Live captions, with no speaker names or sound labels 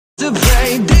To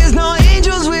pray, there's no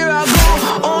angels where I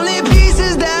go. Only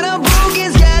pieces that are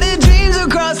broken, scattered dreams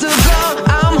across the floor.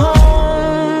 I'm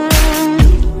home.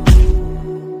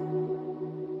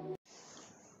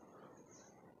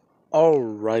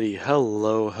 Alrighty,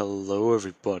 hello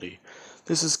everybody.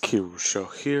 This is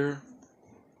Kirusho here.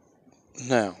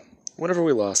 Now, whenever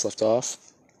we last left off,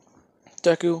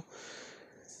 Deku,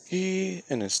 he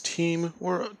and his team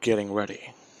were getting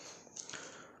ready.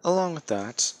 Along with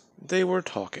that, they were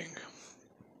talking.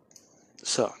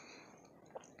 So,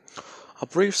 a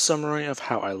brief summary of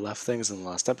how I left things in the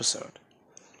last episode.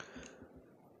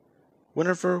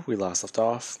 Whenever we last left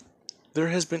off, there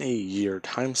has been a year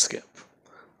time skip.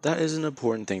 That is an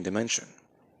important thing to mention.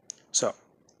 So,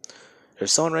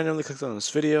 if someone randomly clicked on this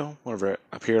video whenever it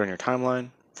appeared on your timeline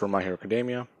for My Hero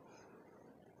Academia,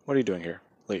 what are you doing here?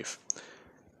 Leave.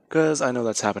 Because I know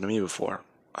that's happened to me before.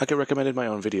 I get recommended my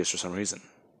own videos for some reason.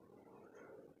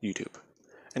 YouTube.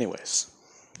 Anyways,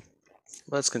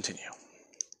 let's continue.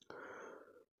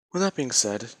 With that being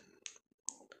said,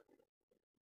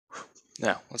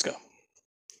 now, let's go.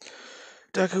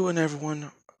 Deku and everyone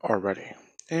are ready,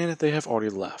 and they have already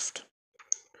left.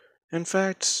 In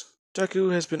fact,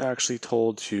 Deku has been actually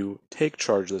told to take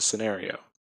charge of the scenario.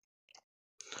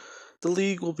 The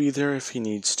League will be there if he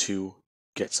needs to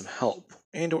get some help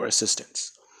and or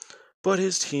assistance, but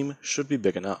his team should be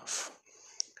big enough.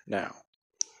 Now,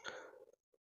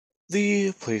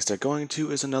 the place they're going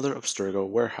to is another Abstergo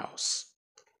warehouse.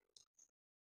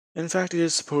 In fact, it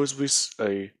is supposedly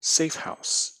a safe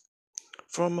house,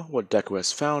 from what Deku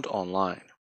has found online.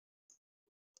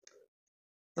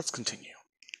 Let's continue.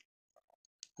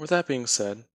 With that being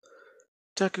said,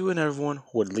 Deku and everyone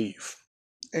would leave,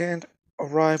 and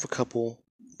arrive a couple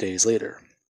days later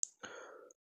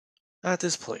at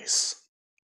this place.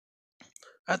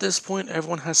 At this point,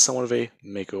 everyone has somewhat of a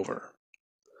makeover.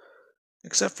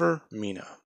 Except for Mina.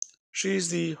 She's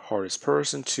the hardest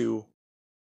person to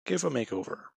give a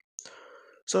makeover,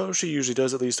 so she usually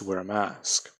does at least wear a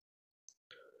mask.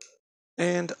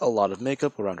 And a lot of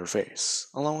makeup around her face,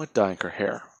 along with dyeing her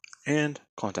hair, and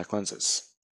contact lenses.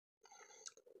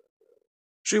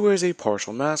 She wears a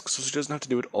partial mask so she doesn't have to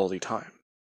do it all the time.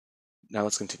 Now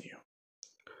let's continue.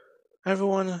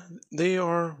 Everyone, they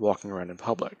are walking around in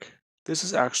public. This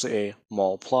is actually a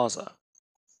mall plaza.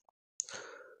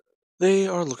 They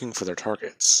are looking for their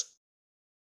targets.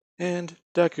 And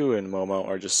Deku and Momo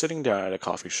are just sitting down at a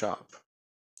coffee shop.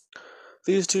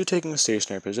 These two taking a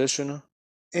stationary position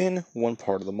in one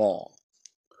part of the mall,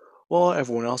 while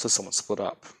everyone else is somewhat split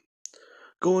up,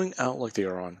 going out like they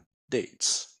are on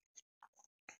dates.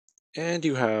 And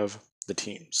you have the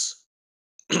teams.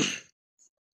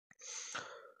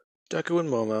 Deku and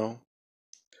Momo,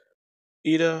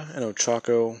 Ida and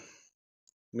Ochako,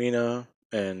 Mina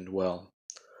and, well,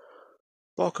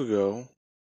 Bakugo,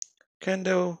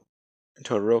 Kendo and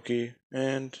Todoroki,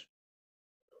 and,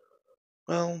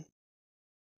 well,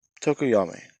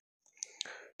 Tokuyami.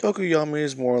 Tokuyami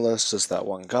is more or less just that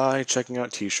one guy checking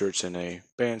out t-shirts in a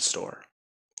band store.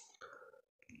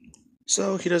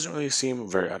 So he doesn't really seem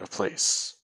very out of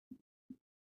place.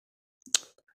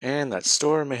 And that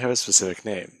store may have a specific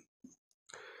name.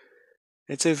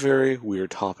 It's a very weird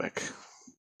topic.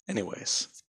 Anyways,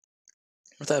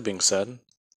 with that being said,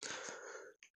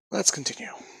 let's continue.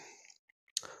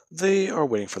 They are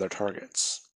waiting for their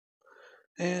targets.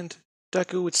 And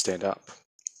Deku would stand up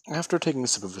after taking a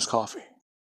sip of his coffee.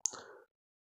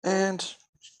 And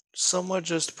somewhat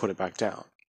just put it back down,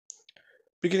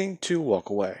 beginning to walk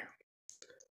away,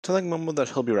 telling Momo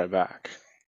that he'll be right back.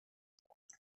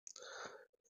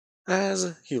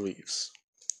 As he leaves,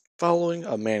 following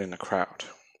a man in the crowd,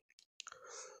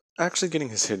 actually getting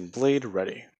his hidden blade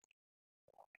ready,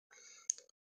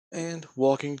 and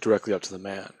walking directly up to the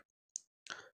man.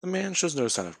 The man shows no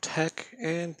sign of tech,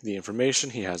 and the information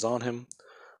he has on him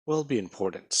will be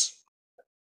important.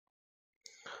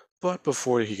 But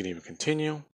before he can even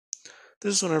continue,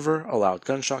 this is whenever a loud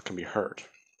gunshot can be heard,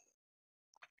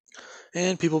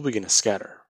 and people begin to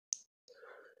scatter.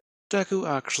 Deku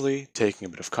actually taking a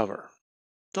bit of cover,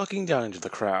 ducking down into the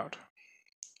crowd,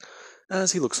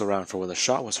 as he looks around for where the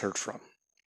shot was heard from.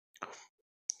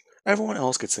 Everyone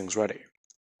else gets things ready,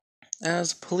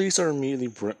 as police are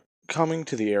immediately coming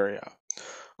to the area,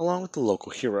 along with the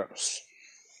local heroes,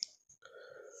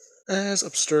 as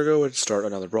Abstergo would start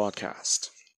another broadcast,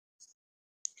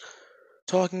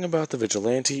 talking about the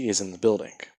vigilante is in the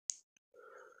building.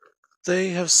 They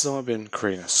have somewhat been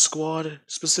creating a squad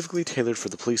specifically tailored for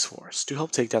the police force to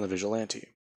help take down the vigilante,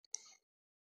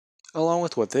 along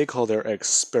with what they call their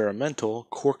experimental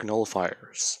cork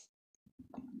nullifiers.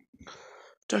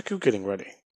 Deku getting ready.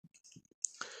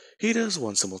 He does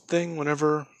one simple thing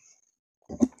whenever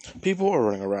people are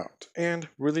running around and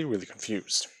really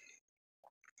confused.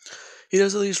 He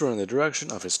does at least run in the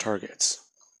direction of his targets.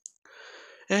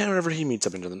 And whenever he meets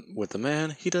up with the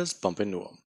man, he does bump into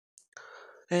him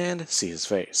and see his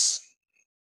face.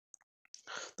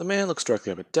 The man looks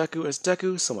directly up at Deku as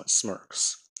Deku somewhat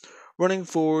smirks, running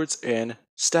forwards and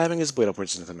stabbing his blade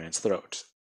upwards into the man's throat.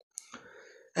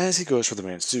 As he goes for the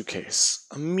man's suitcase,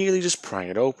 immediately just prying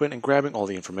it open and grabbing all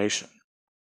the information,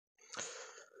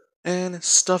 and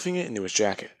stuffing it into his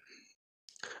jacket,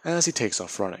 as he takes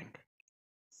off running.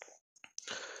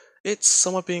 It's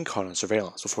somewhat being caught on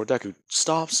surveillance before Deku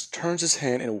stops, turns his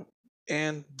hand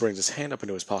and brings his hand up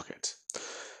into his pocket,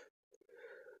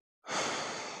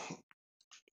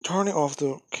 turning off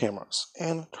the cameras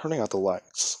and turning out the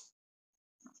lights.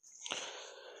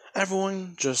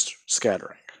 Everyone just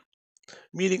scattering,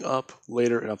 meeting up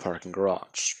later in a parking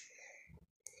garage,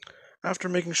 after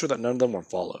making sure that none of them were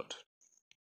followed.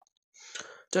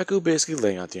 Deku basically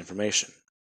laying out the information,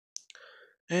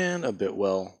 and a bit,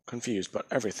 confused about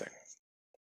everything.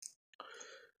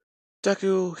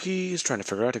 Deku, he's trying to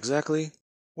figure out exactly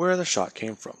where the shot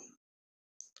came from,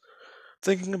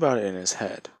 thinking about it in his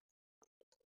head.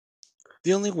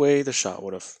 The only way the shot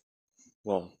would have,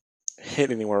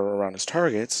 hit anywhere around his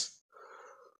targets,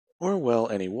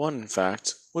 or any one in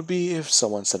fact, would be if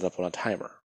someone set it up on a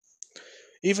timer.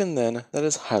 Even then, that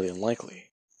is highly unlikely.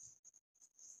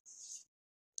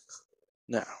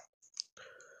 Now,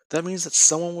 that means that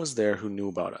someone was there who knew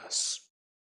about us.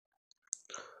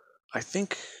 I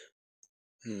think,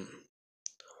 the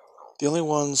only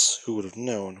ones who would have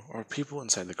known are people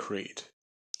inside the crate.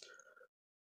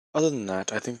 Other than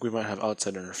that, I think we might have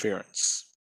outside interference.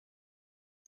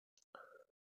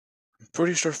 I'm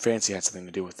pretty sure Fancy had something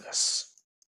to do with this.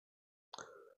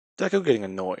 Deku getting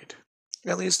annoyed,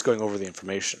 at least going over the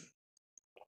information.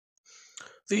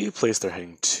 The place they're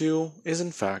heading to is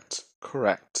in fact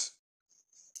correct,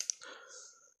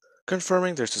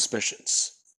 confirming their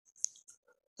suspicions,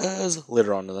 as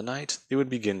later on in the night they would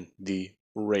begin the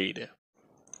raid.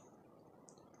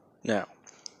 Now,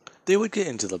 they would get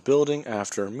into the building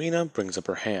after Mina brings up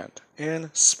her hand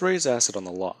and sprays acid on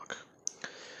the lock,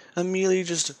 immediately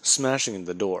just smashing in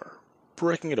the door,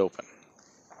 breaking it open,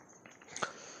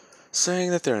 saying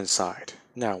that they're inside.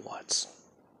 Now what?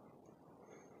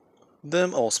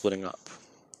 Them all splitting up.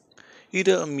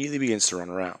 Ida immediately begins to run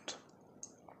around,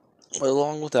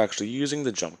 along with actually using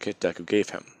the jump kit Deku gave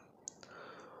him.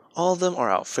 All of them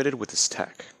are outfitted with this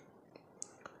tech.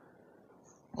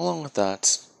 Along with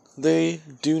that, they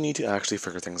do need to actually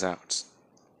figure things out.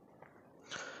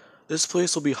 This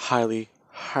place will be highly,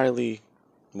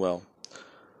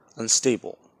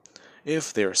 unstable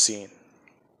if they are seen,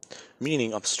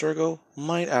 meaning Abstergo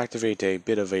might activate a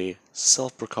bit of a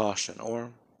self-precaution or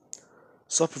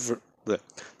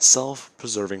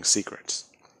self-preserving secret.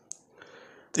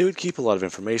 They would keep a lot of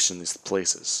information in these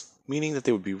places, meaning that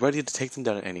they would be ready to take them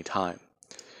down at any time,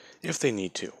 if they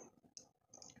need to.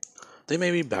 They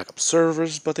may be backup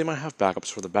servers, but they might have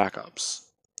backups for the backups.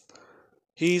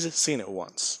 He's seen it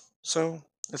once, so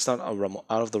it's not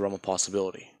out of the realm of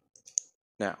possibility.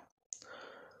 Now,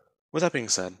 with that being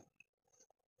said,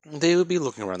 they would be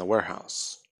looking around the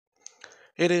warehouse.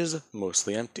 It is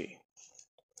mostly empty,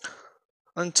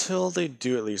 until they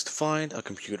do at least find a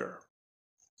computer,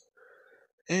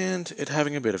 and it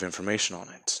having a bit of information on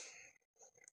it,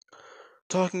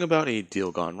 talking about a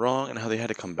deal gone wrong and how they had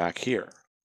to come back here.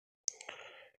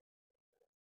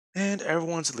 And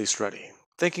everyone's at least ready,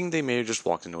 thinking they may have just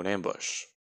walked into an ambush.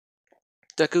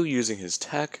 Deku using his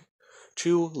tech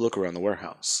to look around the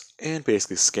warehouse and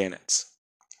basically scan it.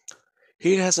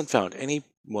 He hasn't found any,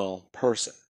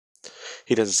 person.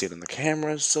 He doesn't see it on the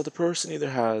cameras, so the person either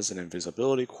has an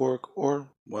invisibility quirk or,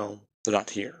 they're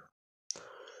not here.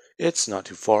 It's not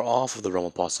too far off of the realm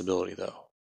of possibility, though.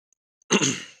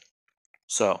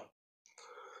 So,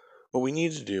 what we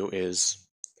need to do is,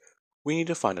 we need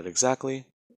to find out exactly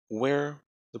where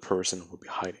the person would be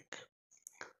hiding.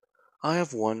 I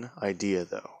have one idea,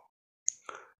 though.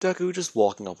 Deku just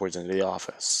walking upwards into the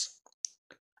office.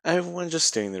 Everyone just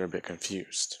standing there a bit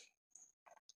confused,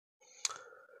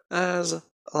 as a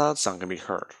loud sound can be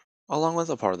heard, along with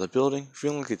a part of the building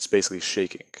feeling like it's basically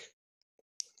shaking,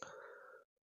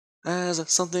 as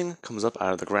something comes up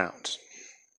out of the ground.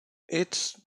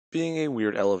 It being a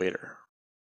weird elevator.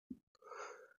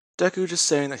 Deku just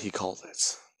saying that he called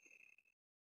it.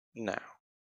 Now,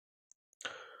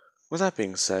 with that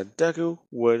being said, Deku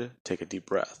would take a deep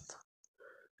breath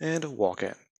and walk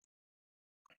in.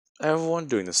 Everyone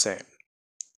doing the same.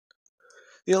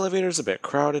 The elevator is a bit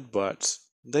crowded, but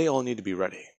they all need to be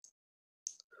ready.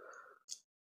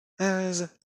 as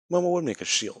Momo would make a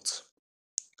shield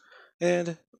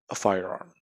and a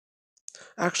firearm,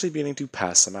 actually beginning to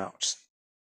pass them out.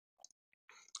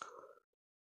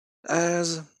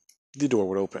 As the door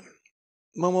would open,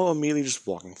 Momo immediately just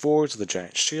walking forward to the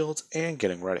giant shield and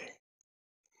getting ready.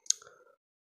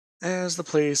 As the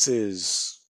place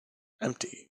is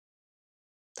empty.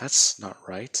 That's not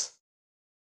right.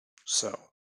 So,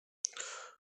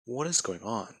 what is going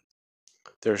on?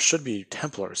 There should be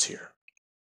Templars here.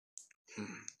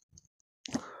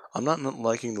 I'm not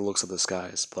liking the looks of this,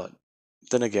 guys, but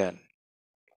then again,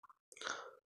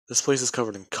 this place is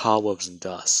covered in cobwebs and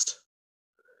dust.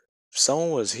 If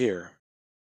someone was here,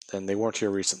 then they weren't here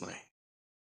recently.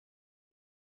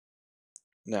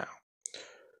 Now,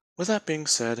 with that being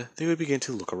said, they would begin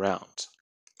to look around.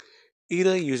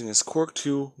 Ida using his quirk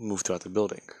to move throughout the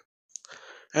building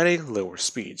at a lower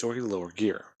speed or a lower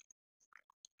gear.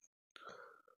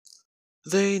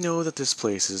 They know that this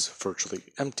place is virtually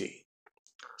empty.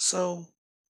 So,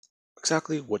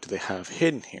 exactly what do they have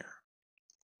hidden here?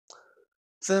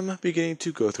 Them beginning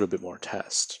to go through a bit more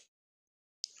test.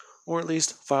 Or at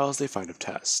least files they find of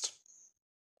test.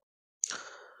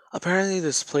 Apparently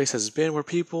this place has been where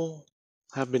people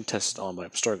have been tested on by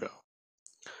Abstergo.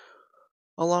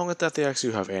 Along with that, they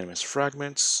actually have animus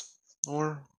fragments,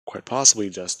 or quite possibly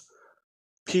just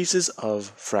pieces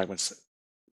of fragments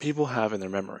people have in their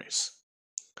memories.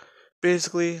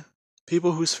 Basically,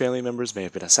 people whose family members may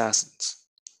have been assassins.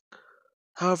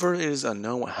 However, it is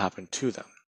unknown what happened to them.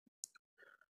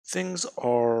 Things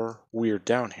are weird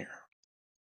down here.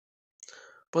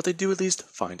 But they do at least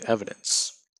find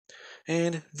evidence,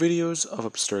 and videos of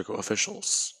Abstergo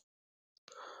officials.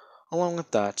 Along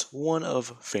with that, one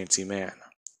of Fancy Man,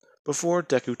 before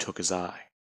Deku took his eye.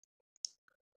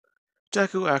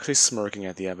 Deku actually smirking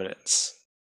at the evidence,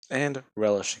 and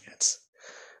relishing it.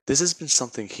 This has been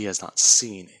something he has not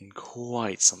seen in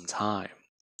quite some time.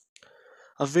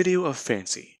 A video of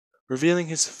Fancy revealing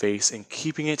his face and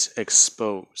keeping it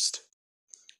exposed.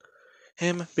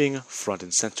 Him being front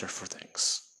and center for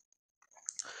things.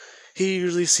 He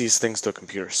usually sees things through a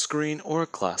computer screen or a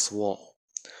glass wall.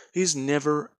 He's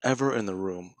never ever in the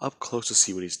room up close to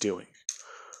see what he's doing.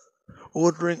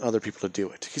 Ordering other people to do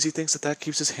it, because he thinks that that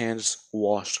keeps his hands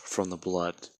washed from the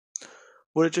blood,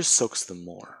 but it just soaks them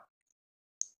more.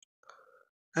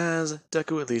 As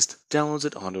Deku at least downloads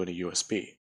it onto a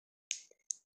USB,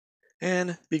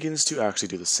 and begins to actually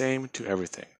do the same to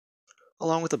everything,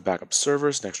 along with the backup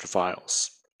servers and extra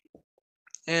files,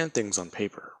 and things on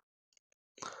paper.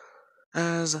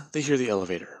 As they hear the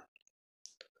elevator,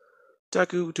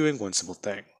 Deku doing one simple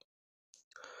thing,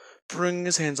 bringing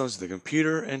his hands onto the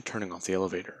computer and turning off the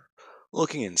elevator,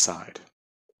 looking inside.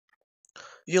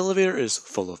 The elevator is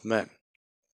full of men,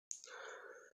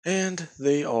 and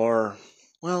they are,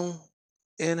 well,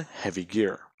 in heavy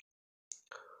gear,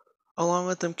 along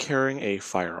with them carrying a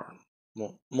firearm,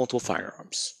 well, multiple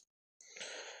firearms,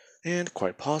 and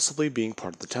quite possibly being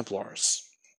part of the Templars.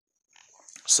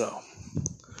 So,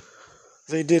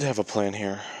 they did have a plan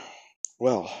here.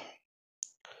 Well,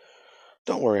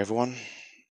 don't worry everyone,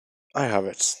 I have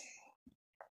it.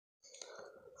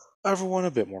 Everyone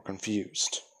a bit more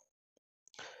confused.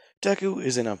 Deku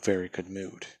is in a very good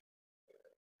mood.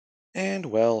 And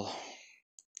well,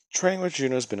 training with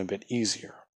Juno has been a bit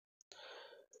easier.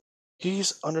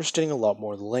 He's understanding a lot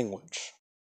more of the language,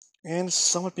 and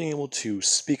somewhat being able to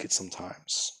speak it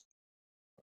sometimes.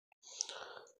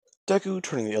 Deku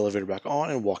turning the elevator back on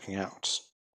and walking out.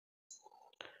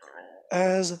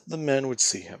 As the men would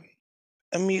see him,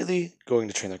 immediately going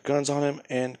to train their guns on him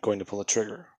and going to pull the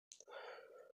trigger.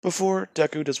 Before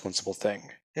Deku does one simple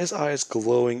thing, his eyes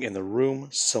glowing in the room,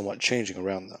 somewhat changing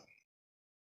around them.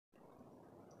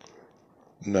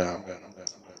 Now,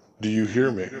 do you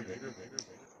hear me?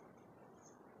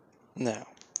 Now,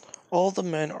 all the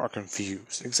men are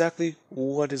confused. Exactly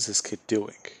what is this kid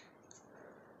doing?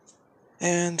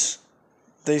 And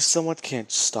they somewhat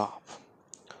can't stop.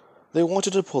 They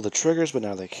wanted to pull the triggers, but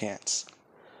now they can't.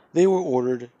 They were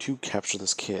ordered to capture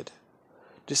this kid,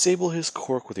 disable his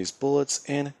quirk with these bullets,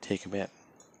 and take him in.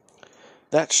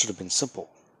 That should have been simple.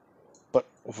 But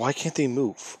why can't they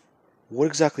move? What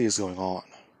exactly is going on?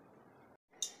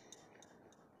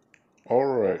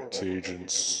 Alright,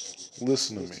 agents,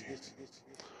 listen to me.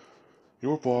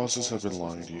 Your bosses have been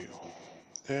lying to you.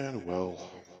 And,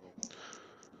 well,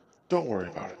 don't worry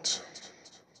about it.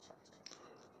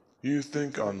 You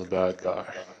think I'm the bad guy,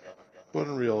 but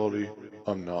in reality,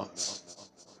 I'm not.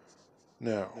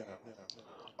 Now,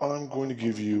 I'm going to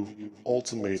give you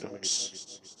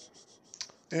ultimatums.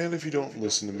 And if you don't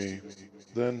listen to me,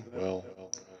 then, well,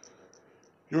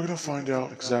 you're going to find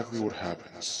out exactly what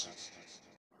happens.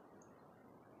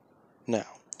 Now,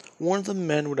 one of the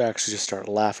men would actually just start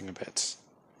laughing a bit,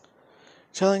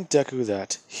 telling Deku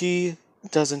that he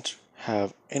doesn't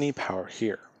have any power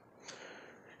here.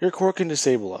 Your quirk can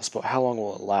disable us, but how long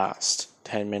will it last?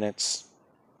 10 minutes?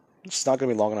 It's not going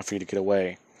to be long enough for you to get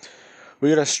away. We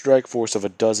got a strike force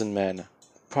of 12 men,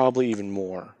 probably even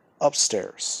more,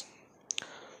 upstairs.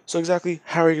 So exactly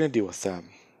how are you going to deal with them?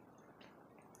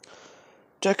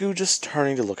 Deku just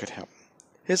turning to look at him,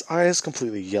 his eyes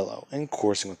completely yellow and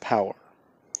coursing with power,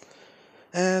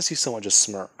 as he somewhat just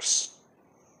smirks.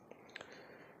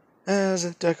 As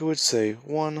Deku would say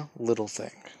one little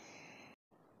thing.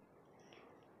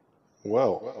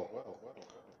 Well,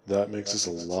 that makes this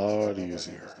a lot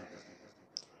easier.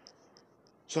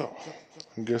 So,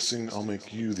 I'm guessing I'll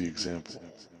make you the example.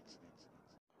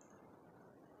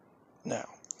 Now,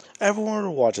 everyone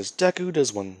would watch as Deku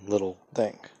does one little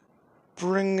thing,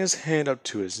 bringing his hand up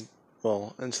to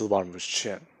into the bottom of his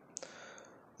chin.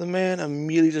 The man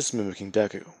immediately just mimicking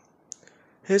Deku,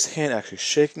 his hand actually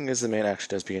shaking as the man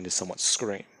actually does begin to somewhat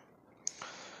scream.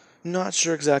 Not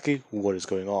sure exactly what is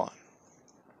going on,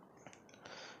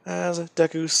 as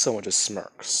Deku somewhat just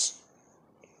smirks,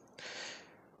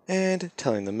 and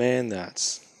telling the man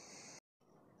that,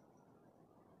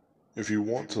 If you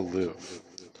want to live,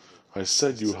 I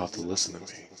said you have to listen to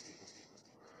me.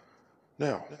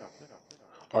 Now,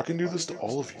 I can do this to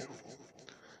all of you.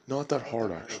 Not that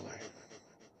hard, actually.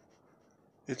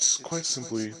 It's quite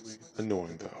simply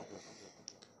annoying, though.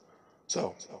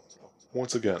 So,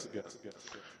 once again,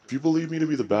 if you believe me to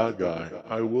be the bad guy,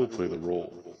 I will play the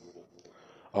role.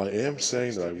 I am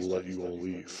saying that I will let you all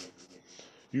leave.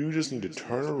 You just need to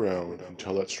turn around and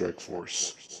tell that strike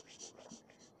force.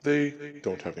 They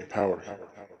don't have any power here.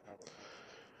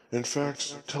 In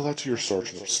fact, tell that to your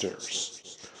sergeant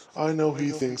upstairs. I know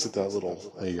he thinks that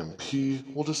little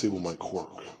AMP will disable my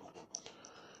quirk.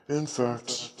 In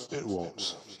fact, it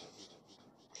won't.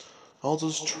 I'll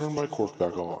just turn my quirk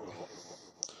back on.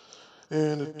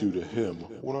 And do to him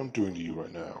what I'm doing to you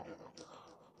right now.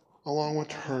 Along with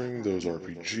turning those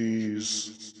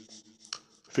RPGs,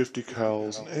 50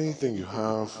 cals, and anything you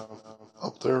have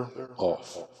up there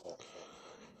off.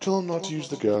 Tell him not to use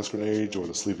the gas grenades or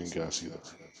the sleeping gas either.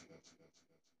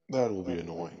 That will be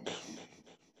annoying.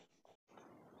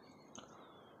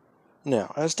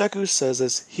 now, as Deku says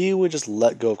this, he would just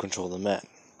let go of control of the men,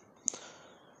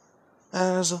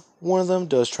 as one of them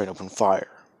does try to open fire,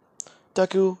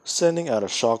 Deku sending out a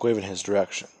shockwave in his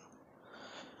direction,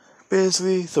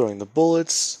 basically throwing the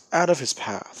bullets out of his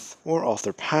path, or off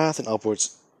their path and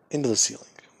upwards into the ceiling.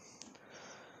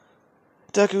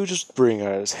 Deku just bringing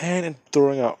out his hand and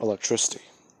throwing out electricity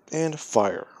and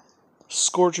fire,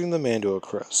 scorching the man to a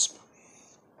crisp.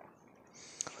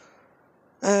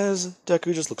 As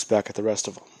Deku just looks back at the rest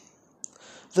of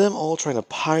them all trying to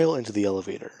pile into the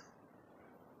elevator.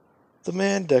 The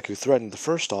man Deku threatened the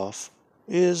first off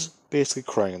is basically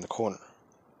crying in the corner,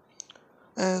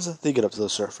 as they get up to the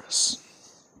surface.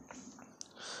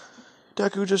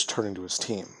 Deku just turning to his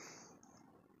team,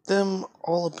 them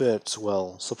all a bit,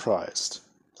 surprised.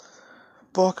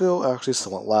 Bakugo actually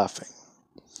somewhat laughing.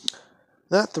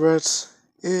 That threat,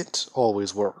 it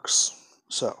always works,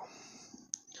 so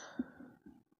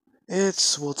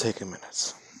it will take a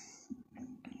minute.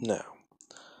 Now,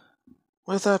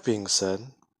 with that being said,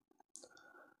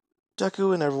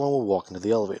 Deku and everyone will walk into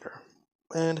the elevator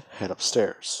and head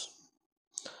upstairs.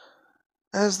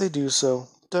 As they do so,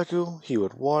 Deku, he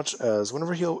would watch as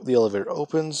whenever the elevator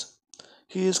opens,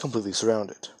 he is completely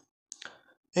surrounded.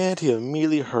 And he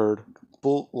immediately heard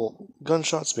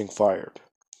gunshots being fired.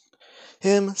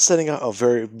 Him sending out a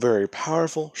very, very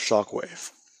powerful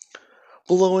shockwave,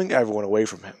 blowing everyone away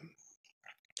from him.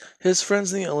 His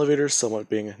friends in the elevator somewhat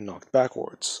being knocked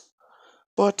backwards,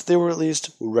 but they were at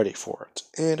least ready for it,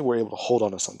 and were able to hold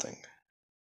on to something.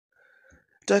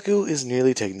 Deku is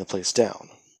nearly taking the place down.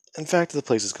 In fact, the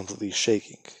place is completely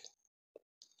shaking.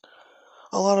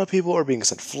 A lot of people are being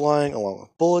sent flying along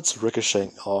with bullets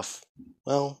ricocheting off,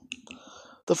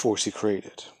 the force he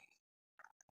created.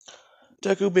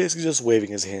 Deku basically just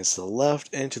waving his hands to the left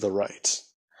and to the right,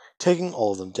 taking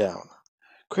all of them down,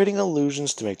 creating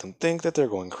illusions to make them think that they're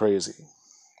going crazy.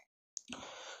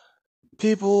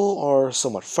 People are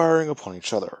somewhat firing upon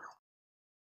each other,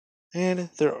 and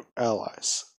their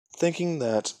allies, thinking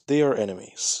that they are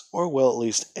enemies, or at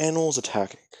least animals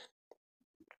attacking.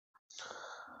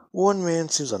 One man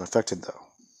seems unaffected though.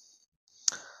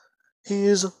 He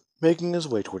is making his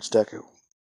way towards Deku,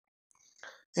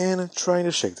 and trying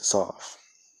to shake this off.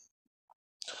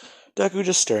 Deku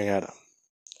just staring at him,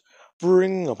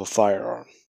 bringing up a firearm,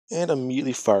 and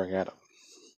immediately firing at him,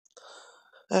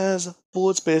 as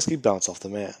bullets basically bounce off the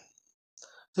man,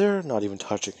 They're not even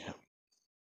touching him.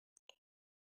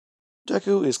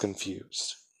 Deku is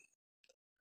confused,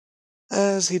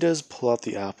 as he does pull out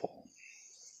the apple.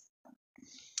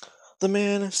 The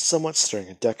man is somewhat staring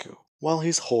at Deku while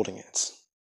he's holding it.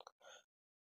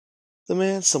 The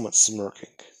man somewhat smirking,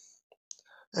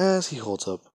 as he holds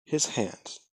up his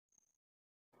hand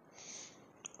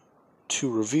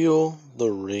to reveal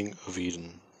the Ring of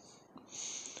Eden.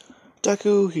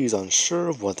 Deku, he's unsure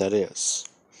of what that is,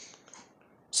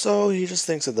 so he just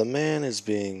thinks that the man is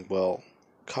being, well,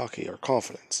 cocky or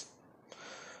confident,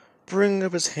 bringing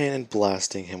up his hand and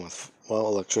blasting him with, well,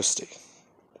 electricity,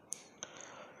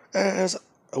 as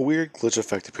a weird glitch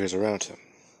effect appears around him.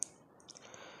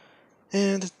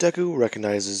 And Deku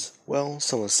recognizes, well,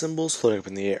 some of the symbols floating up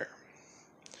in the air,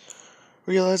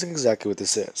 realizing exactly what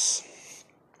this is,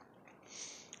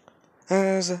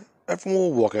 as everyone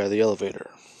will walk out of the elevator.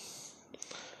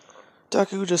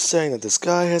 Deku just saying that this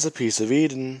guy has a piece of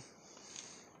Eden.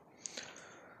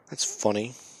 That's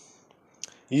funny.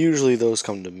 Usually those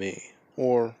come to me,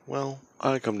 or, well,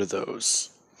 I come to those.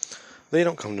 They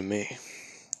don't come to me.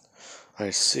 I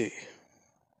see.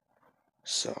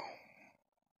 So,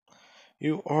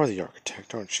 you are the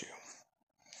architect, aren't you?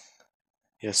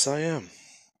 Yes, I am.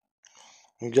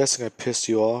 I'm guessing I pissed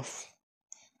you off?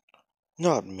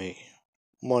 Not me.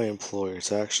 My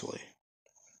employers, actually.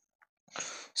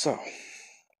 So,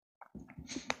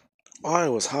 I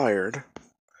was hired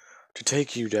to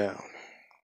take you down.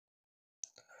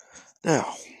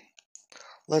 Now,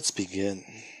 let's begin.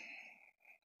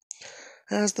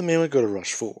 As the man would go to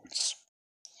rush forwards,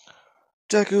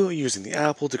 Deku using the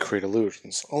apple to create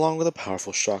illusions, along with a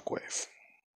powerful shockwave.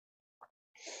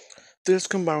 This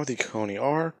combined with the Koni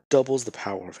R doubles the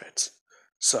power of it.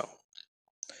 So,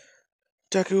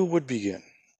 Deku would begin.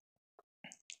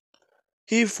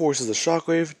 He forces the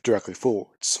shockwave directly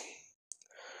forwards.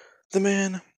 The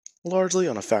man, largely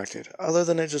unaffected, other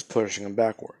than it just pushing him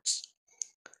backwards,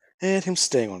 and him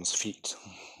staying on his feet.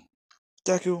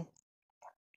 Deku,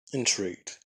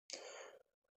 intrigued,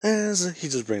 as he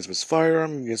just brings up his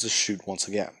firearm and begins to shoot once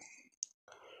again.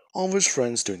 All of his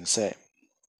friends doing the same,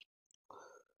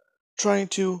 trying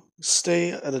to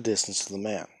stay at a distance to the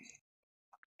man.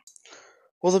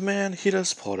 Well, the man, he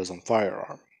does pull out his own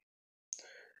firearm,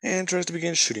 and tries to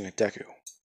begin shooting at Deku.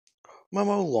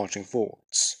 Momo launching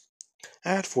forwards.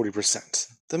 At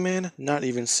 40%, the man not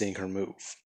even seeing her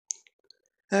move,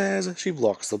 as she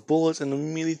blocks the bullet and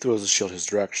immediately throws the shield his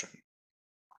direction,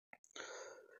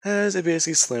 as it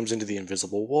basically slams into the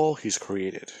invisible wall he's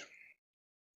created.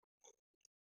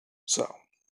 So,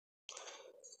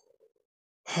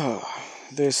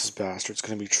 this bastard's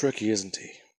gonna be tricky, isn't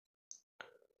he?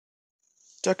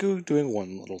 Deku doing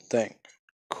one little thing,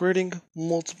 creating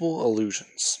multiple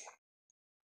illusions.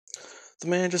 The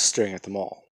man just staring at them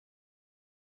all,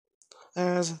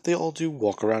 as they all do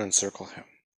walk around and circle him.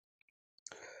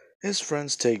 His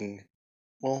friends taking,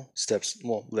 steps,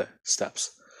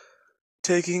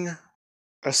 taking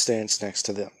a stance next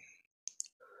to them.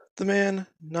 The man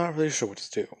not really sure what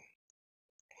to do.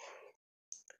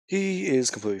 He is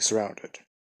completely surrounded,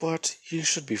 but he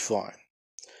should be fine.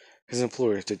 His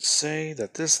employers did say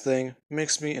that this thing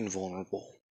makes me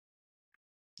invulnerable.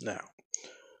 Now,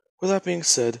 with that being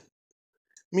said,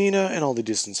 Mina and all the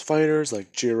distance fighters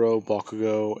like Jiro,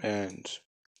 Bakugo, and,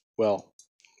 well,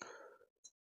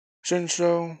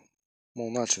 Shinsho,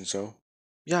 not Shinsho,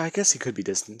 yeah, I guess he could be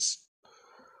distance.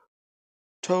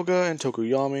 Toga and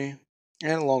Tokuyami,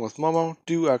 and along with Momo,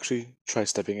 do actually try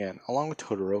stepping in, along with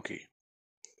Todoroki.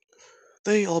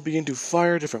 They all begin to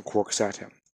fire different quirks at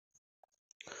him.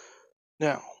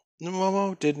 Now,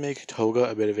 Momo did make Toga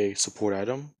a bit of a support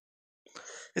item.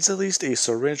 It's at least a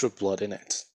syringe with blood in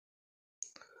it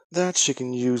that she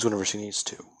can use whenever she needs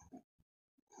to.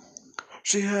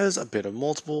 She has a bit of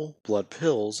multiple blood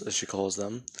pills, as she calls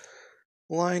them,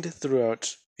 lined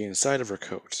throughout the inside of her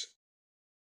coat.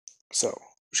 So,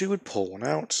 she would pull one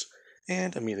out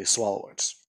and immediately swallow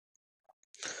it,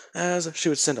 as she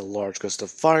would send a large gust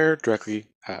of fire directly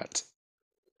at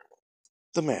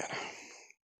the man,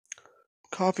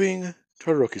 copying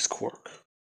Todoroki's quirk.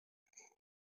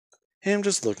 Him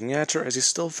just looking at her as he's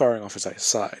still firing off his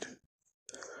side,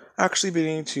 actually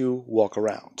beginning to walk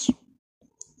around.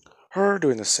 Her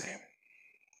doing the same.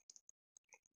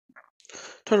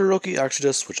 Todoroki actually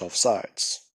does switch off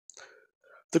sides.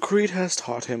 The creed has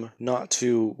taught him not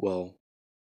to, well,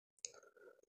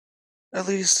 at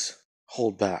least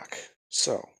hold back.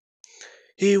 So,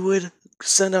 he would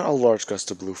send out a large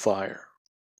gust of blue fire,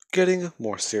 getting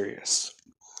more serious.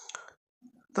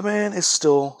 The man is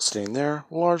still staying there,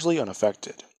 largely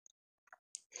unaffected.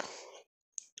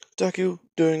 Deku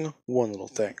doing one little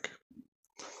thing,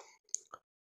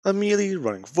 immediately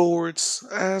running forwards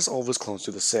as all of his clones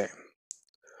do the same.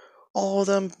 All of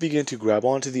them begin to grab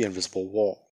onto the invisible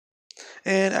wall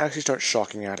and actually start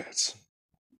shocking at it,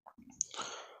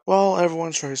 while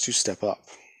everyone tries to step up.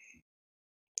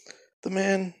 The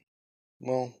man,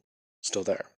 well, still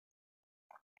there,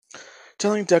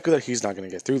 telling Deku that he's not going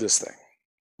to get through this thing.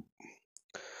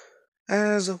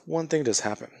 As one thing does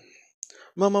happen,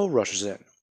 Momo rushes in.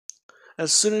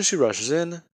 As soon as she rushes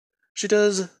in, she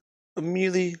does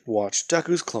immediately watch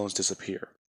Deku's clones disappear.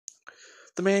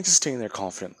 The man just standing there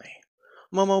confidently,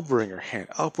 Momo bringing her hand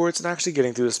upwards and actually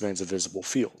getting through this man's invisible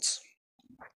fields,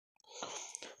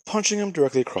 punching him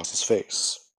directly across his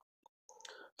face.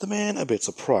 The man a bit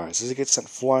surprised as he gets sent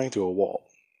flying through a wall.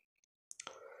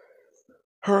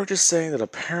 Her just saying that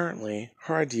apparently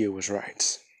her idea was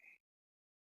right.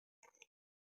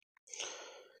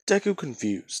 Deku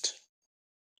confused.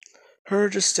 Her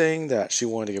just saying that she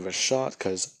wanted to give it a shot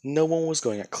because no one was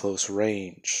going at close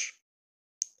range.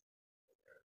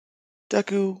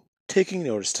 Deku taking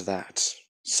notice to that.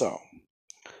 So,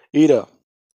 Ida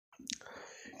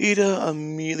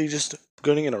immediately just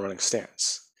going in a running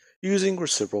stance, using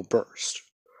reciprocal burst,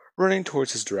 running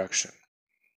towards his direction.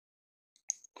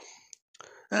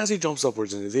 As he jumps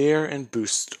upwards into the air and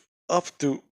boosts up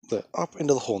into the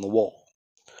hole in the wall,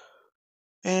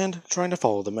 and trying to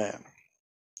follow the man.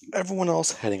 Everyone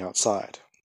else heading outside.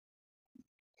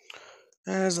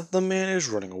 As the man is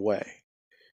running away,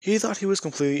 he thought he was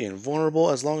completely invulnerable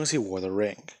as long as he wore the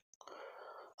ring.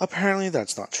 Apparently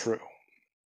that's not true.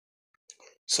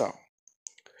 So,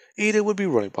 Ida would be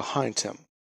running behind him,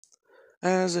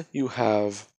 as you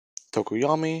have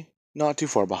Tokoyami not too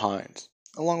far behind,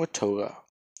 along with Toga.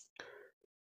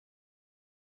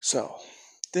 So,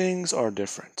 things are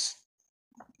different,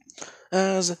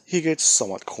 as he gets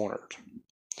somewhat cornered.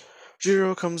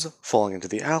 Jiro comes falling into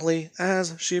the alley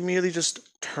as she immediately just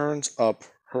turns up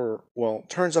her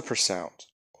sound,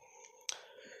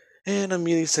 and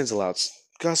immediately sends a loud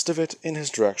gust of it in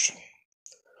his direction.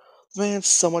 The man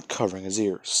somewhat covering his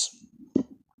ears.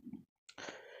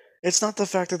 It's not the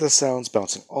fact that the sound's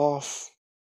bouncing off,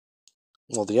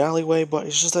 the alleyway, but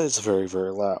it's just that it's very,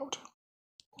 very loud.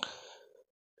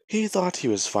 He thought he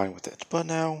was fine with it, but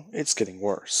now it's getting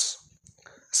worse.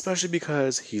 Especially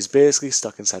because he's basically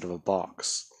stuck inside of a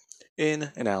box,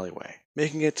 in an alleyway,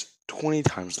 making it 20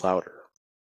 times louder.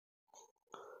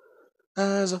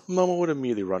 As Momo would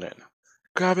immediately run in,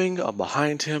 grabbing up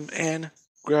behind him and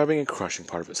grabbing and crushing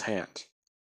part of his hand.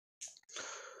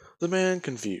 The man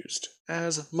confused,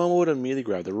 as Momo would immediately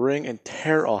grab the ring and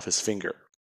tear off his finger.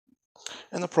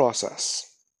 In the process,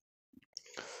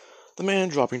 the man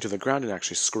dropping to the ground and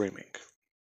actually screaming.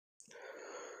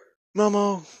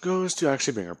 Momo goes to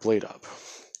actually bring her blade up,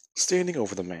 standing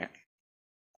over the man,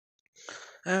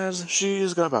 as she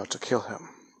is about to kill him.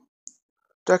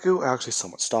 Deku actually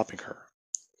somewhat stopping her,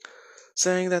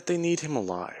 saying that they need him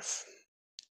alive.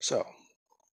 So,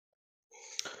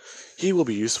 he will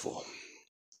be useful.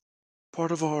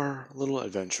 Part of our little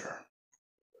adventure.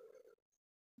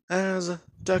 As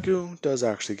Deku does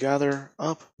actually gather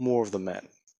up more of the men,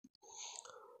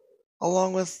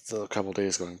 along with the couple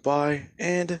days going by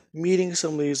and meeting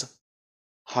some of these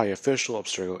high official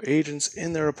Abstergo agents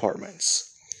in their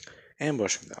apartments,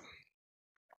 ambushing them.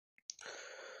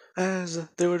 As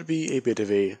there would be a bit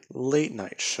of a late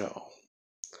night show,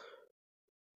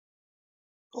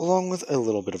 along with a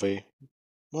little bit of a,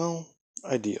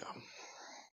 idea.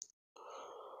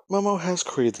 Momo has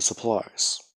created the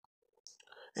supplies,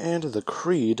 and the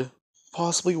Creed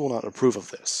possibly will not approve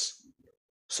of this.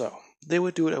 So, they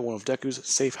would do it at one of Deku's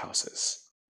safe houses,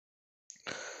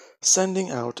 sending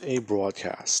out a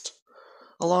broadcast,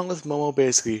 along with Momo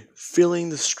basically filling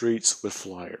the streets with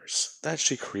flyers that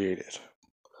she created,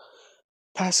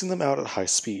 passing them out at high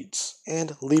speeds,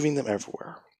 and leaving them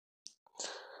everywhere,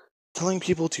 telling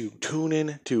people to tune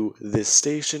in to this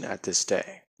station at this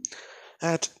day,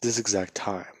 at this exact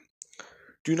time.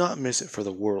 Do not miss it for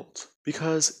the world,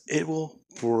 because it will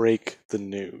break the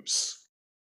news.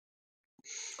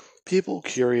 People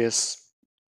curious,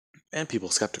 and people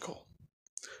skeptical.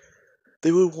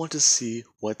 They would want to see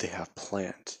what they have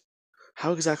planned.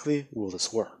 How exactly will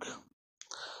this work?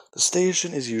 The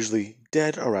station is usually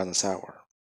dead around this hour.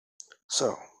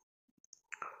 So,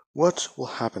 what will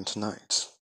happen tonight?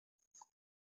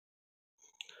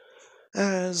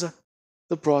 As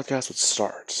the broadcast would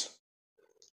start,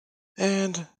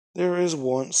 and there is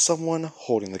someone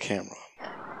holding the camera.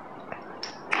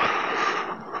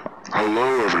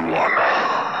 Hello, everyone.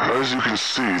 As you can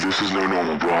see, this is no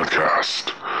normal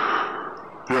broadcast.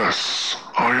 Yes,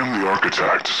 I am the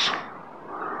architect,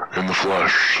 in the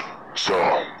flesh. So,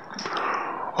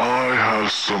 I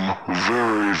have some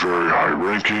very, very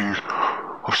high-ranking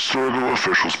Abstergo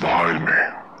officials behind me.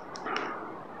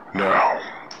 Now,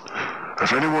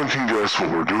 if anyone can guess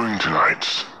what we're doing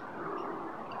tonight,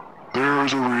 there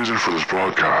is a reason for this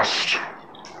broadcast.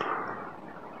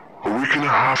 A week and a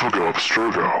half ago,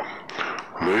 Abstergo,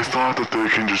 they thought that they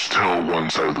can just tell one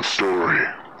side of the story.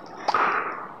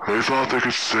 They thought they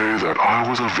could say that I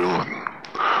was a villain,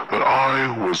 that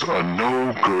I was a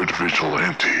no-good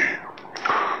vigilante.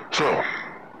 So,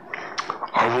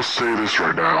 I will say this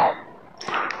right now.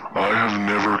 I have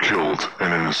never killed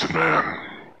an innocent man.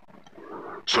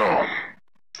 So,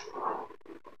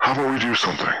 how about we do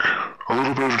something? A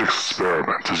little bit of an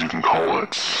experiment, as you can call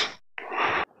it.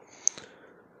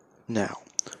 Now,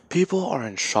 people are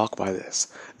in shock by this.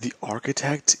 The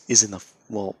architect is in the,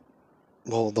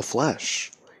 the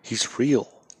flesh. He's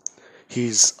real.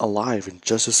 He's alive, and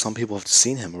just as some people have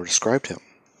seen him or described him.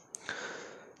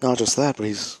 Not just that, but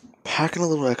he's packing a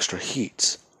little extra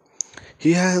heat.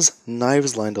 He has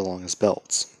knives lined along his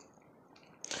belts,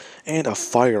 and a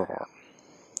firearm,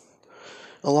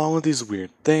 along with these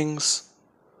weird things,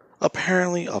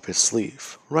 apparently up his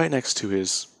sleeve, right next to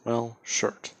his,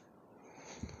 shirt,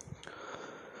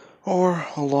 or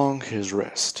along his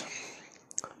wrist.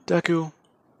 Deku,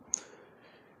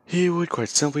 he would quite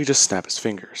simply just snap his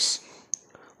fingers,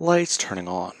 lights turning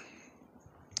on.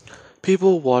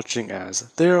 People watching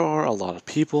as there are a lot of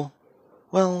people,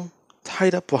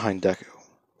 tied up behind Deku,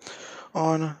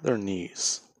 on their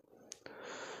knees.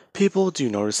 People do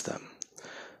notice them.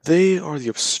 They are the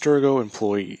Abstergo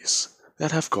employees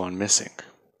that have gone missing.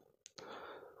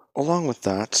 Along with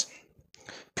that,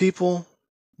 people,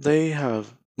 they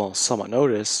have, somewhat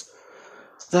noticed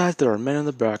that there are men in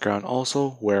the background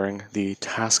also wearing the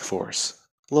Task Force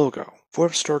logo for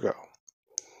Abstergo.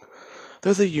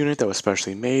 They're the unit that was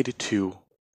specially made to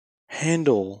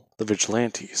handle the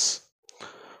vigilantes,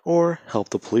 or help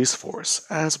the police force,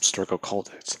 as Abstergo called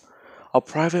it, a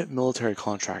private military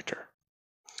contractor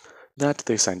that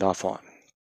they signed off on.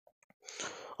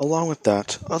 Along with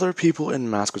that, other people in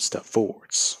masks would step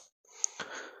forwards,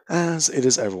 as it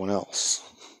is everyone else.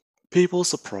 People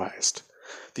surprised.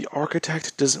 The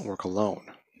architect doesn't work alone.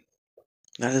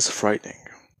 That is frightening.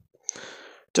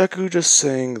 Deku just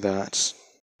saying that.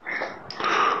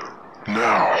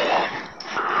 Now,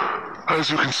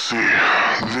 as you can see,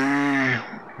 the,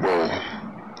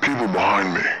 people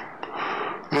behind me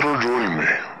that are joining me,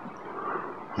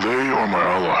 they are my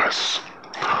allies.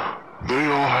 They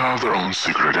all have their own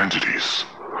secret identities.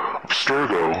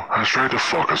 Abstergo has tried to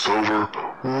fuck us over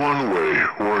one way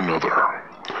or another.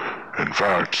 In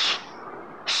fact,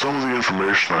 some of the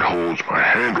information I hold in my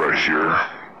hand right here.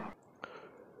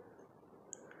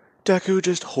 Deku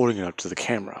just holding it up to the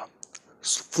camera,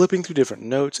 flipping through different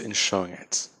notes and showing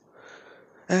it.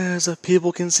 As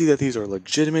people can see that these are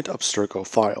legitimate Abstergo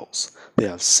files. They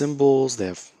have symbols, they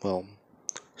have,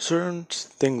 certain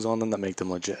things on them that make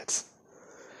them legit.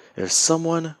 If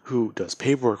someone who does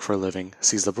paperwork for a living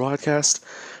sees the broadcast,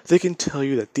 they can tell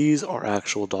you that these are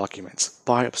actual documents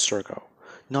by Abstergo,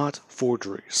 not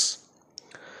forgeries.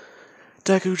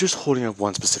 Deku just holding up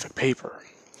one specific paper,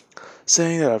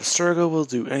 saying that Abstergo will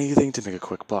do anything to make a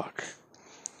quick buck,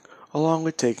 along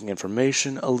with taking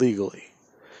information illegally.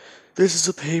 This is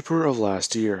a paper of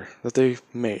last year that they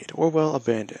made, or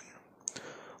abandoned.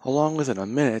 Along with in a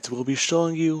minute, we'll be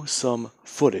showing you some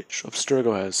footage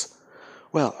Abstergo has,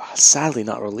 sadly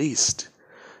not released.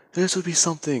 This would be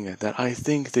something that I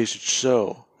think they should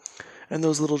show. And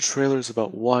those little trailers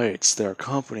about why it's their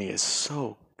company is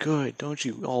so good, don't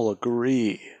you all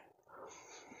agree?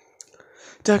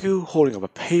 Deku holding up a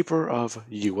paper of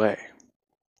UA.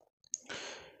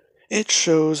 It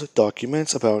shows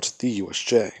documents about the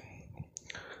USJ,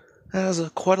 as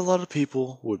quite a lot of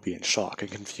people would be in shock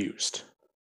and confused.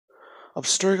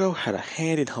 Abstergo had a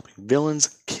hand in helping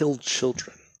villains kill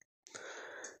children.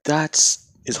 That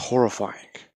is horrifying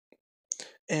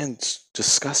and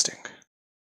disgusting.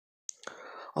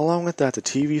 Along with that, the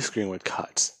TV screen would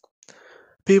cut.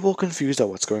 People confused at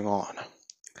what's going on,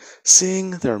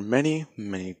 seeing there are many,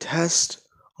 many tests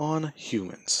on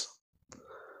humans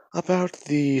about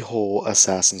the whole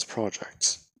Assassin's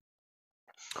Project,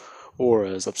 or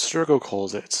as Abstergo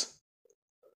calls it,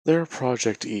 their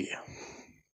Project E.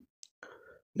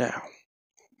 Now,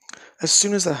 as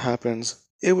soon as that happens,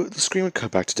 the screen would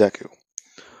cut back to Deku,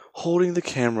 holding the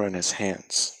camera in his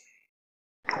hands.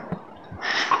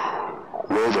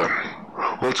 Well then,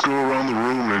 let's go around the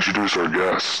room and introduce our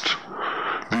guest,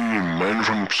 the men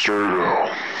from Abstergo.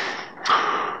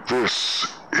 This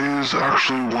is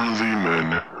actually one of the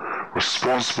men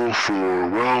responsible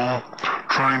for,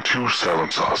 trying to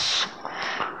silence us.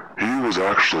 He was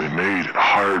actually made and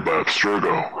hired by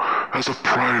Abstergo as a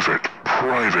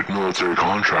private military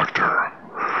contractor.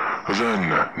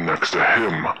 Then, next to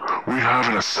him, we have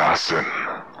an assassin.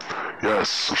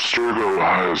 Yes, Abstergo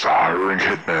has hiring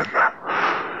hitmen.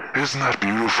 Isn't that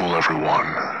beautiful,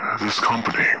 everyone? This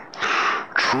company.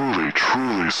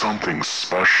 Truly something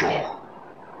special.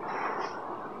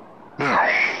 Now,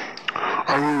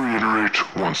 I will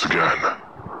reiterate once again.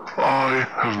 I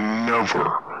have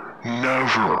never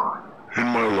in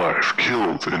my life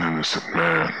killed an innocent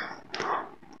man.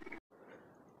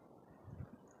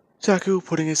 Deku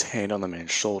putting his hand on the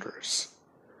man's shoulders.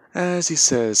 As he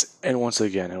says, and once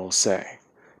again it will say,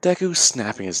 Deku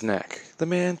snapping his neck, the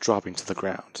man dropping to the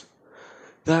ground.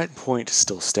 That point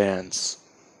still stands.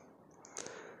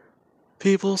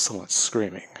 People somewhat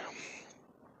screaming.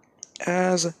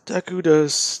 As Deku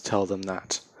does tell them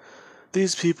that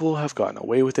these people have gotten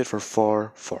away with it for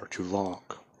far too long.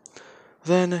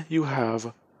 Then you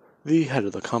have the head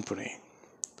of the company.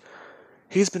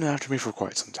 He's been after me for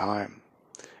quite some time.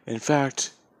 In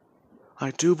fact, I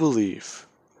do believe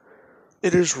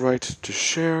it is right to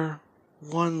share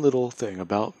one little thing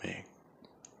about me.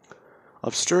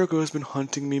 Abstergo has been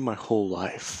hunting me my whole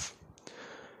life.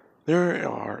 They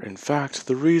are, in fact,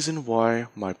 the reason why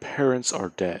my parents are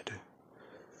dead.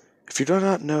 If you do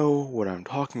not know what I'm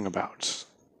talking about,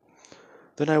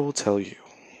 then I will tell you.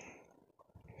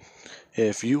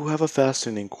 If you have a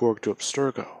fascinating quirk to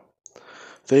Abstergo,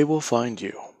 they will find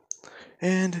you,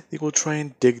 and they will try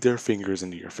and dig their fingers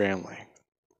into your family.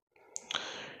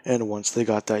 And once they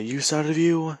got that use out of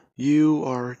you, you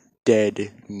are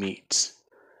dead meat.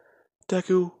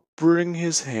 Deku bring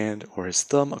his hand or his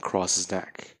thumb across his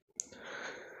neck,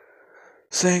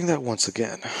 saying that once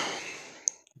again,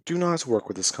 do not work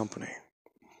with this company.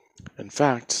 In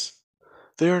fact,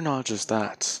 they are not just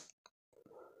that.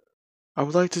 I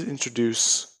would like to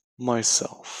introduce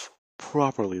myself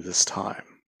properly this time.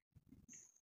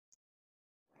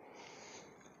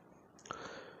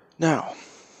 Now,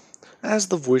 as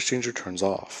the voice changer turns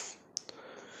off,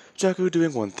 Deku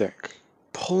doing one thing,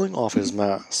 pulling off his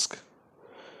mask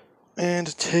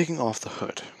and taking off the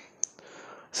hood,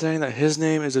 saying that his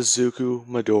name is Izuku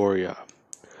Midoriya,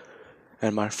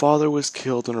 and my father was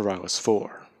killed when I was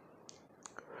 4.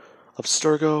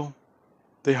 Abstergo,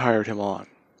 they hired him on,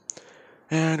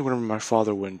 and whenever my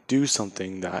father wouldn't do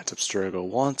something that Abstergo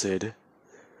wanted,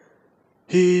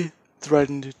 he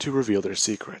threatened to reveal their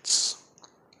secrets.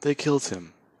 They killed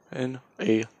him in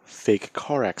a fake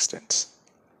car accident,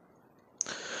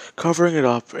 covering it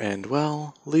up and,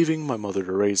 well, leaving my mother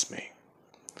to raise me.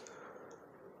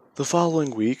 The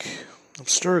following week,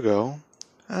 Abstergo,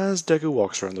 as Deku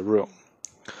walks around the room,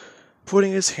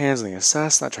 putting his hands on the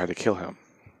assassin that tried to kill him,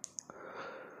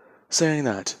 saying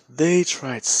that they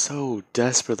tried so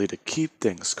desperately to keep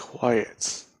things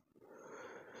quiet.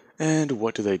 And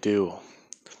what do?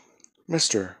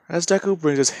 Mister, as Deku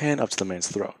brings his hand up to the man's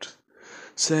throat,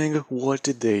 saying, what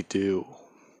did they do?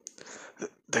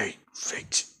 They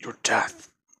faked your death.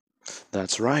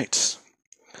 That's right.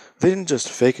 They didn't just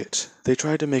fake it, they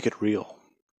tried to make it real.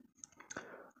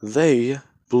 They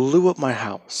blew up my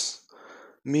house,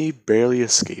 me barely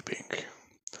escaping.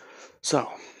 So,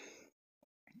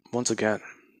 once again,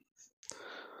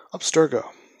 Abstergo,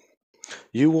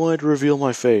 you wanted to reveal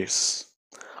my face.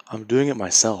 I'm doing it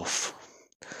myself.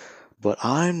 But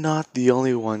I'm not the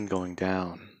only one going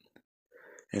down.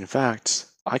 In fact,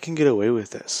 I can get away with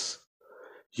this.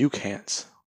 You can't.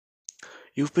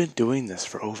 You've been doing this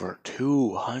for over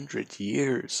 200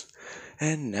 years,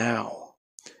 and now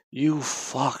you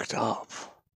fucked up.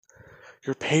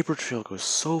 Your paper trail goes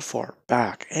so far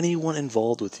back, anyone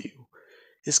involved with you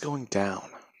is going down.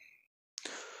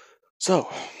 So,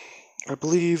 I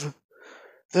believe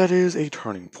that is a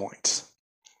turning point.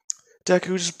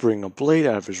 Deku just bringing a blade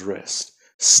out of his wrist,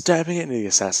 stabbing it into the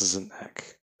assassin's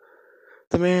neck.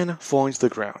 The man falling to the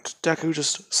ground, Deku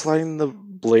just sliding the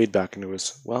blade back into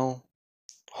his, well,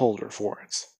 holder for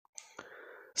it,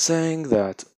 saying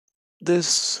that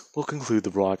this will conclude the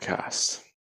broadcast.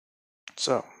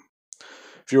 So,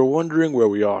 if you're wondering where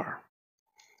we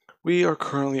are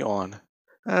currently on,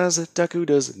 as Deku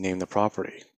does name the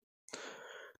property,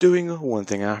 doing one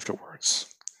thing afterwards,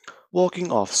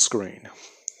 walking off screen.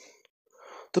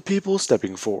 The people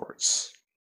stepping forwards.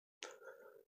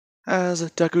 As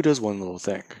Deku does one little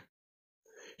thing,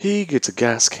 he gets a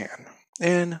gas can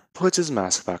and puts his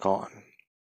mask back on.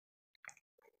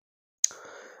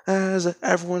 As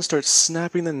everyone starts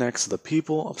snapping the necks of the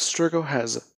people Abstergo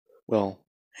has, well,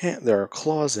 their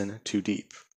claws in too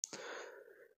deep.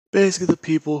 Basically the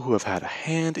people who have had a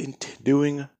hand in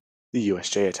doing the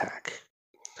USJ attack.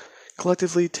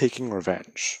 Collectively taking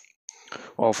revenge.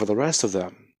 while for the rest of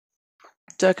them,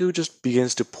 Deku just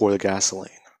begins to pour the gasoline.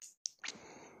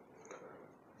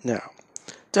 Now,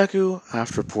 Deku,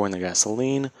 after pouring the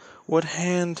gasoline, would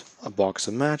hand a box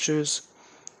of matches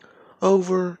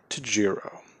over to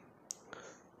Jiro,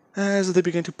 as they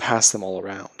begin to pass them all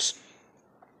around.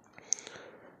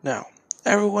 Now,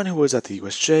 everyone who was at the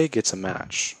USJ gets a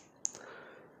match,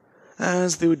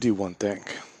 as they would do one thing,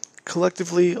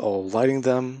 collectively all lighting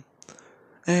them,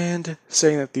 and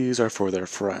saying that these are for their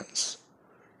friends,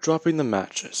 dropping the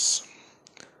matches.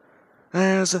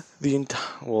 As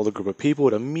the group of people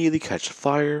would immediately catch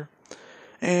fire,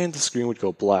 and the screen would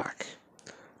go black,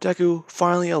 Deku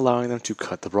finally allowing them to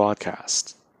cut the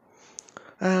broadcast,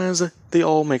 as they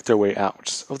all make their way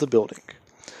out of the building,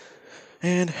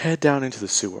 and head down into the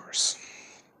sewers.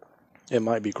 It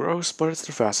might be gross, but it's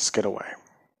their fastest getaway.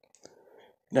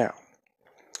 Now,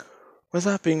 with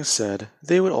that being said,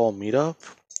 they would all meet up,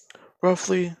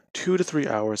 roughly 2 to 3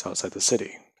 hours outside the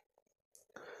city.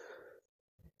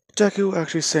 Deku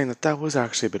actually saying that that was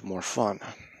actually a bit more fun.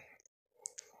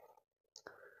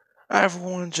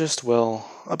 Everyone just,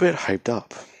 a bit hyped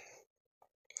up.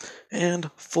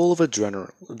 And full of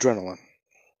adrenaline.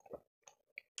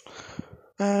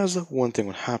 As one thing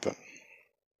would happen.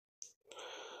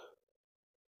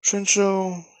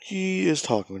 Shinsho, he is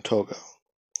talking with Toga.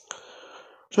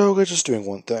 Toga just doing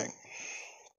one thing.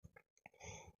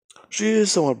 She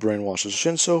is somewhat brainwashes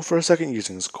Shinso for a second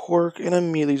using his quirk and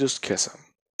immediately just kiss him.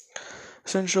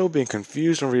 Shinsho being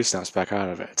confused and snaps back out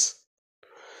of it,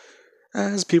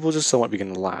 as people just somewhat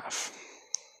begin to laugh.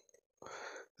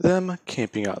 Them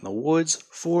camping out in the woods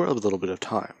for a little bit of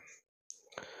time,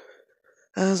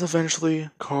 as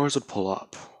eventually cars would pull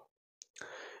up,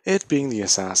 it being the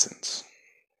assassins.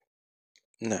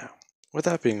 Now, with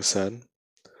that being said,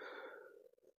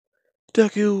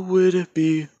 Deku would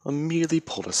be immediately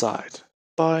pulled aside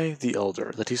by the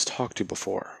elder that he's talked to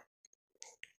before.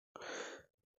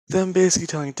 Them basically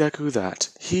telling Deku that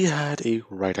he had a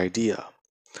right idea,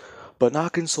 but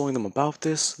not consoling them about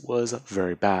this was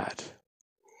very bad.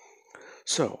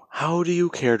 So, how do you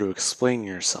care to explain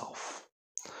yourself?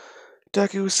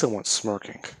 Deku somewhat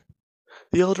smirking,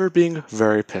 the elder being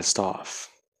very pissed off,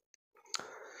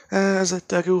 as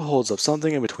Deku holds up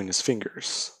something in between his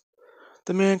fingers.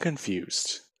 The man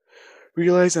confused,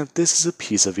 realizing that this is a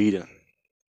piece of Eden.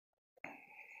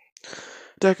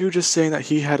 Deku just saying that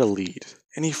he had a lead,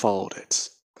 and he followed it.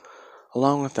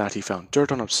 Along with that, he found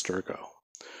dirt on Abstergo,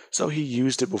 so he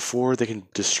used it before they can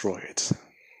destroy it.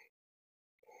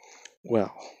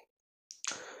 Well,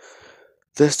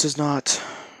 this does not...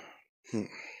 You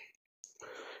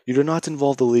do not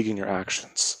involve the League in your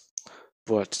actions,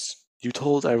 but you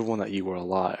told everyone that you were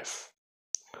alive.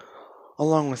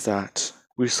 Along with that,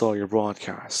 we saw your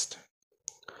broadcast.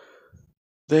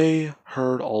 They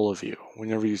heard all of you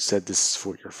whenever you said this is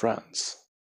for your friends,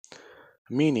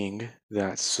 meaning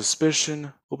that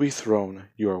suspicion will be thrown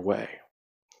your way.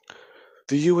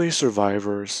 The UA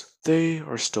survivors, they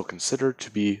are still considered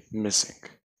to be missing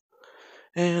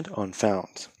and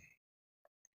unfound.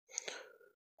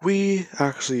 We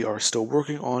actually are still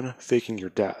working on faking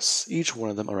your deaths, each one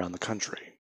of them around the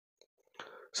country.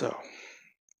 So,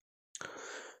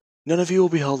 none of you will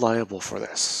be held liable for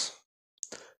this.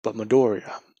 But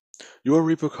Midoriya, your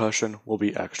repercussion will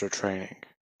be extra training.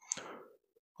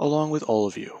 Along with all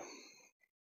of you.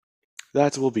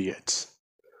 That will be it.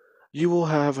 You will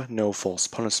have no false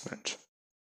punishment.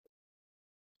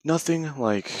 Nothing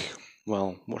like,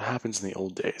 what happens in the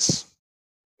old days.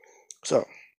 So,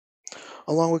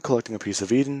 along with collecting a piece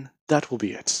of Eden, that will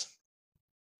be it.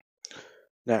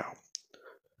 Now,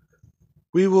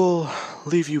 we will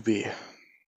leave you be.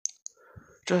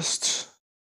 Just,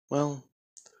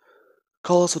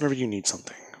 call us whenever you need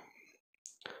something.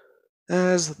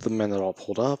 As the men that all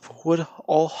pulled up would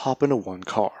all hop into one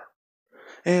car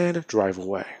and drive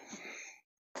away.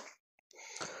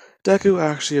 Deku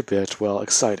actually a bit,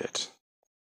 excited,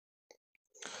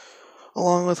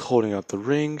 along with holding out the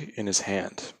ring in his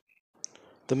hand.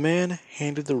 The man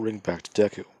handed the ring back to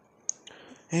Deku,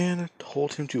 and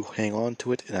told him to hang on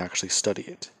to it and actually study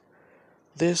it.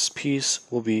 This piece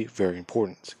will be very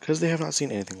important, because they have not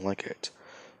seen anything like it,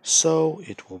 so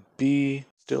it will be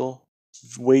still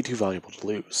way too valuable to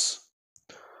lose.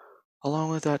 Along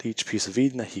with that, each piece of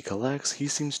Eden that he collects, he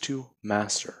seems to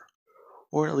master,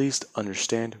 or at least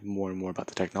understand more and more about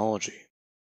the technology.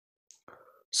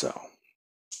 So,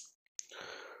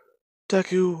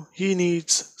 Deku, he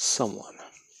needs someone.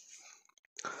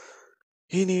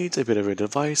 He needs a bit of a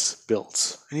device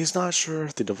built, and he's not sure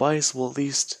if the device will at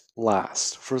least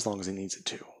last for as long as he needs it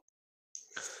to.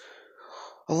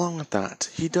 Along with that,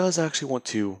 he does actually want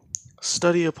to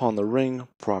study upon the ring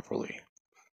properly.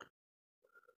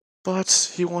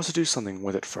 But he wants to do something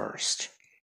with it first.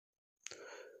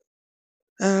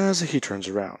 As he turns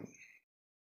around,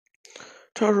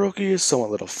 Todoroki is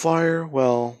somewhat lit a fire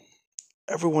while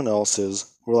everyone else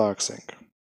is relaxing.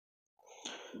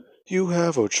 You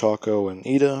have Ochako and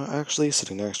Ida actually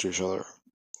sitting next to each other,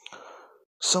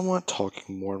 somewhat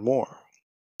talking more and more,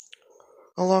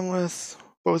 along with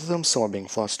both of them somewhat being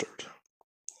flustered,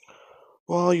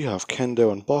 while you have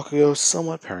Kendo and Bakugo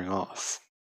somewhat pairing off.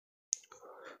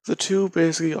 The two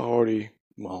basically already,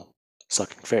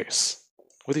 sucking face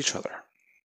with each other.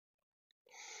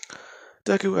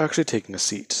 Deku actually taking a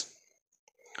seat,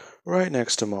 right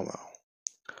next to Momo,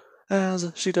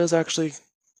 as she does actually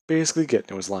basically get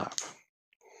into his lap.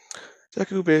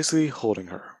 Deku basically holding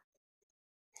her,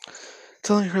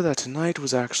 telling her that tonight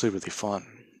was actually really fun.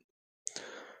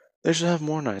 They should have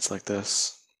more nights like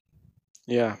this.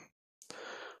 Yeah,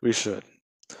 we should.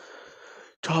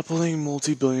 Toppling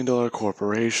multi-billion-dollar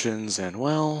corporations and,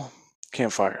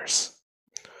 campfires.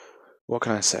 What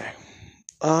can I say?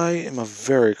 I am a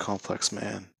very complex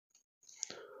man.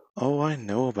 Oh, I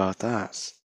know about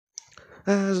that.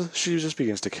 As she just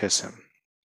begins to kiss him.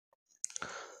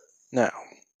 Now,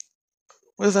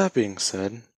 with that being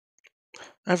said,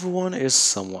 everyone is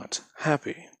somewhat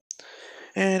happy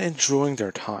and enjoying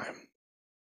their time,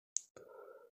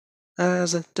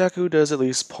 as Deku does at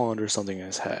least ponder something in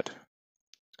his head.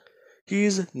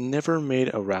 He's never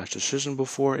made a rash decision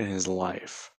before in his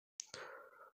life,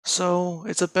 so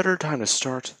it's a better time to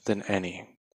start than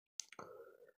any.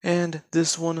 And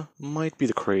this one might be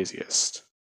the craziest,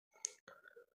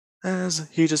 as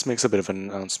he just makes a bit of an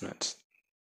announcement.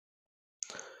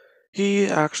 He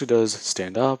actually does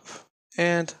stand up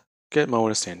and get Momo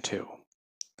to stand too,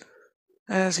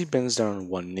 as he bends down on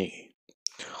one knee,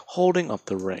 holding up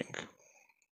the ring,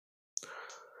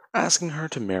 asking her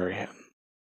to marry him.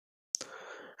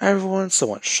 Everyone's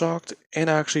somewhat shocked and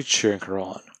actually cheering her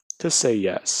on to say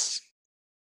yes.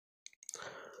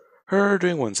 Her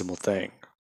doing one simple thing,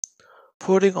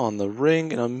 putting on the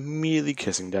ring and immediately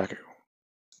kissing Deku.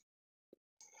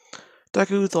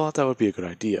 Deku thought that would be a good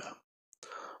idea.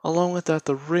 Along with that,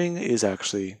 the ring is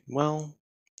actually,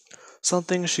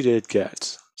 something she did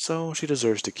get, so she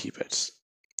deserves to keep it.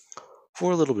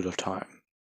 For a little bit of time.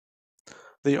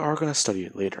 They are going to study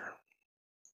it later.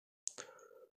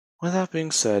 With that being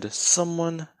said,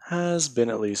 someone has been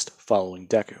at least following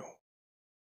Deku.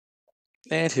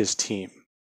 And his team.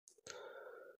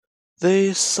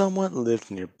 They somewhat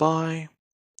lived nearby,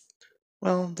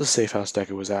 the safe house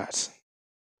Deku was at.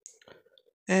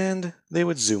 And they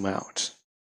would zoom out,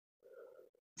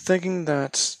 thinking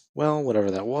that,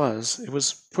 whatever that was, it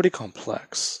was pretty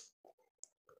complex.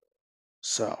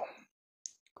 So,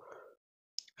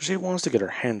 she wants to get her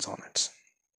hands on it.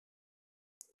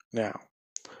 Now,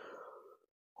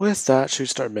 with that, she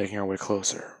started making her way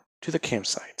closer to the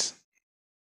campsite.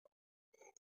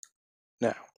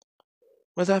 Now,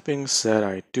 with that being said,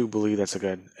 I do believe that's a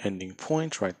good ending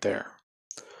point right there.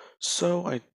 So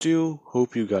I do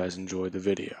hope you guys enjoyed the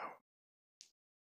video.